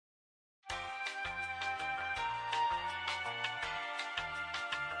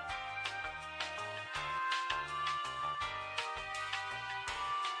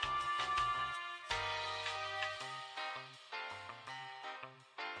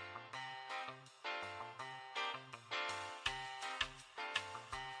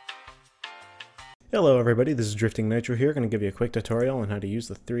Hello everybody, this is DriftingNitro here. Going to give you a quick tutorial on how to use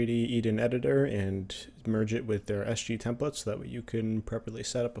the 3D Eden editor and merge it with their SG templates so that way you can properly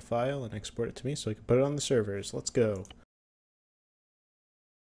set up a file and export it to me so I can put it on the servers. Let's go.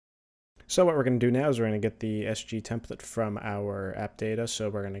 So what we're going to do now is we're going to get the SG template from our app data. So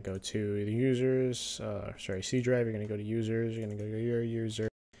we're going to go to the users, C drive, you're going to go to users, you're going to go to your user.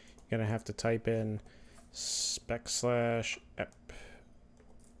 You're going to have to type in /app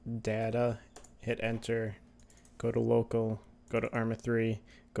data. Hit enter, go to local, go to Arma 3,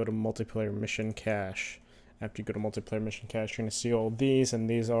 go to multiplayer mission cache. After you go to multiplayer mission cache, you're going to see all these, and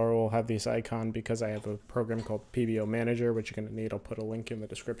these all have this icon because I have a program called PBO Manager, which you're going to need. I'll put a link in the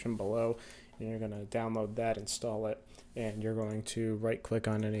description below, and you're going to download that, install it, and you're going to right click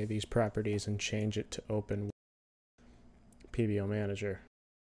on any of these properties and change it to open PBO Manager.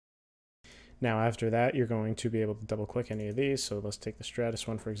 Now after that, you're going to be able to double click any of these. So let's take the Stratus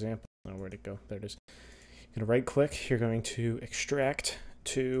one for example. Oh, where'd it go? There it is. You're going to right click, you're going to extract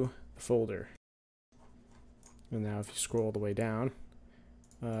to the folder. And now if you scroll all the way down,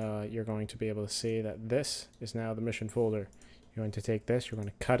 you're going to be able to see that this is now the mission folder. You're going to take this, you're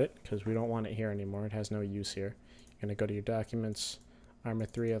going to cut it because we don't want it here anymore. It has no use here. You're going to go to your documents, Arma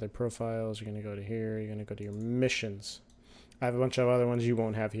 3 other profiles, you're going to go to here, you're going to go to your missions. I have a bunch of other ones you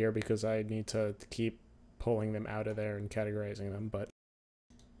won't have here because I need to keep pulling them out of there and categorizing them, but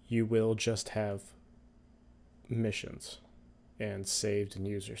you will just have missions and saved and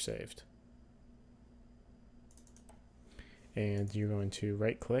user saved. And you're going to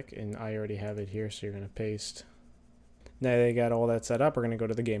right click, and I already have it here, so you're going to paste. Now they got all that set up, we're going to go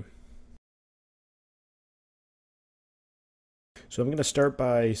to the game. So I'm going to start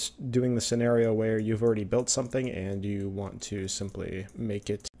by doing the scenario where you've already built something and you want to simply make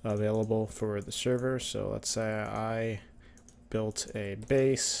it available for the server. So let's say I built a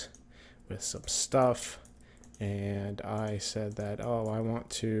base with some stuff and I said that, oh, I want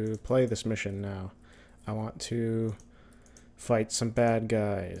to play this mission now. I want to fight some bad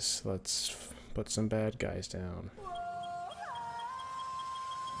guys. Let's put some bad guys down.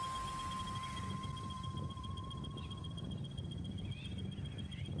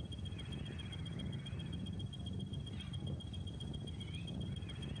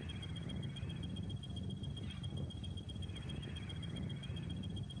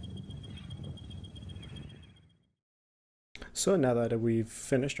 So now that we've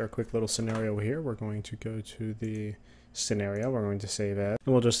finished our quick little scenario here, we're going to go to the scenario. We're going to save as,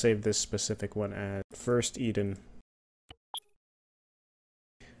 and we'll just save this specific one as First Eden.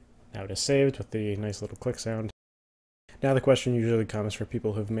 Now it is saved with the nice little click sound. Now the question usually comes for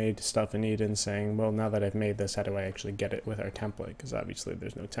people who've made stuff in Eden saying, well, now that I've made this, how do I actually get it with our template? Because obviously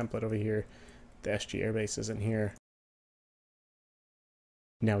there's no template over here. The SG airbase isn't here.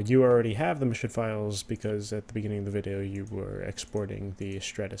 Now you already have the mission files because at the beginning of the video you were exporting the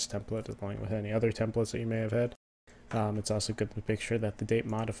Stratus template along with any other templates that you may have had. It's also good to make sure that the date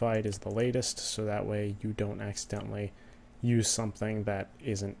modified is the latest so that way you don't accidentally use something that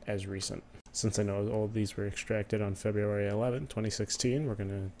isn't as recent. Since I know all of these were extracted on February 11, 2016, we're going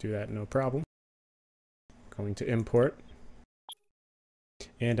to do that no problem. Going to import.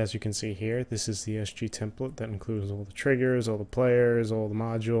 And as you can see here, this is the SG template that includes all the triggers, all the players, all the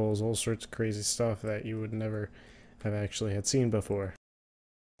modules, all sorts of crazy stuff that you would never have actually had seen before,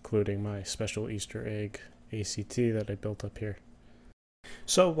 including my special Easter egg ACT that I built up here.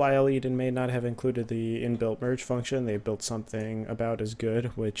 So while Eden may not have included the inbuilt merge function, they built something about as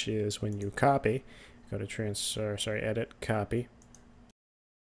good, which is when you copy, go to edit, copy,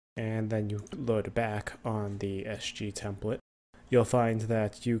 and then you load back on the SG template. You'll find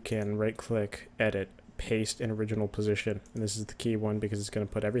that you can right-click, edit, paste in original position. And this is the key one because it's going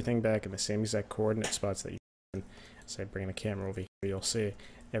to put everything back in the same exact coordinate spots that you can. So I bring the camera over here, you'll see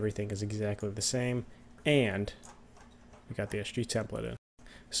everything is exactly the same. And we got the SG template in.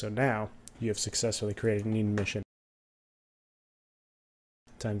 So now you have successfully created an Eden mission.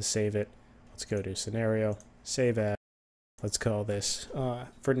 Time to save it. Let's go to scenario, save as. Let's call this,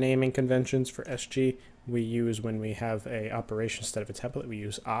 for naming conventions for SG, we use when we have a operation instead of a template, we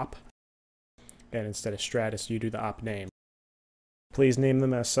use op. And instead of Stratus, you do the op name. Please name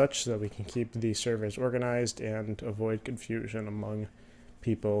them as such so that we can keep the servers organized and avoid confusion among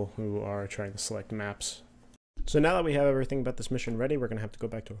people who are trying to select maps. So now that we have everything about this mission ready, we're going to have to go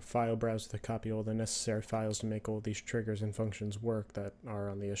back to our file browser to copy all the necessary files to make all these triggers and functions work that are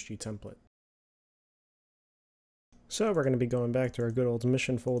on the SG template. So we're going to be going back to our good old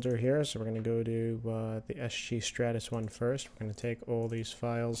mission folder here. So we're going to go to the SG Stratus one first. We're going to take all these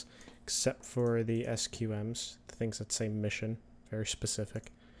files except for the SQMs, the things that say mission, very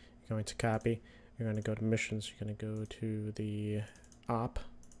specific. You're going to copy. You're going to go to missions, you're going to go to the op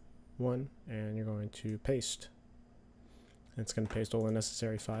one, and you're going to paste. And it's going to paste all the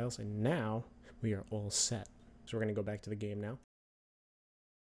necessary files, and now we are all set. So we're going to go back to the game now.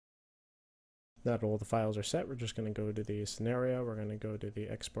 Now that all the files are set, we're just going to go to the scenario, we're going to go to the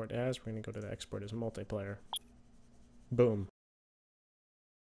export as, we're going to go to the export as multiplayer. Boom.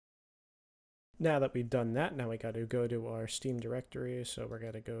 Now that we've done that, now we got to go to our Steam directory, so we're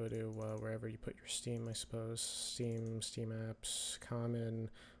going to go to wherever you put your Steam, I suppose. Steam, Steam Apps, Common,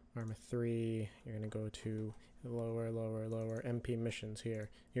 Arma 3, you're going to go to lower, MP missions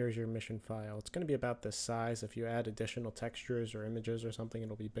here. Here's your mission file. It's going to be about this size. If you add additional textures or images or something,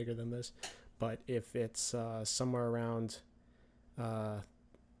 it'll be bigger than this. But if it's somewhere around, for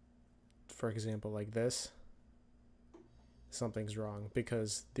example, like this, something's wrong,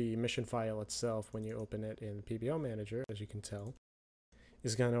 because the mission file itself, when you open it in PBO Manager, as you can tell,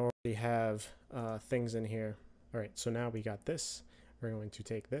 is going to already have things in here. Alright, so now we got this. We're going to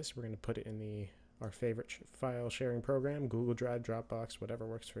take this, we're going to put it in our favorite file sharing program, Google Drive, Dropbox, whatever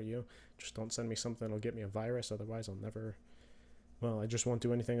works for you. Just don't send me something that'll get me a virus, otherwise I'll never, well, I just won't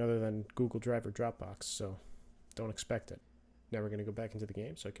do anything other than Google Drive or Dropbox, so don't expect it. Now we're going to go back into the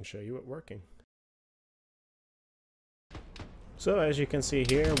game so I can show you it working. So as you can see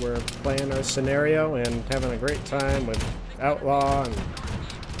here, we're playing our scenario and having a great time with Outlaw and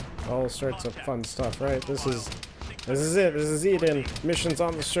all sorts of fun stuff, right? This is it. This is Eden. Mission's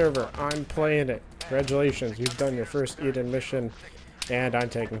on the server. I'm playing it. Congratulations, you've done your first Eden mission, and I'm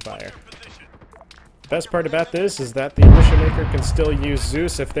taking fire. Best part about this is that the mission maker can still use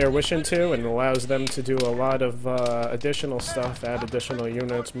Zeus if they're wishing to, and allows them to do a lot of additional stuff, add additional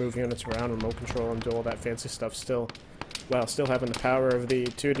units, move units around, remote control, and do all that fancy stuff still, while still having the power of the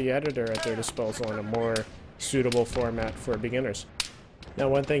 2D editor at their disposal in a more suitable format for beginners. Now,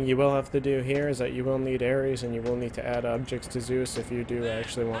 one thing you will have to do here is that you will need Ares, and you will need to add objects to Zeus if you do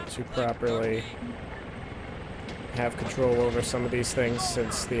actually want to properly have control over some of these things,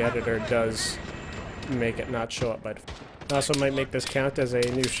 since the editor does make it not show up by default. I also might make this count as a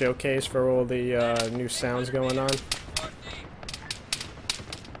new showcase for all the new sounds going on.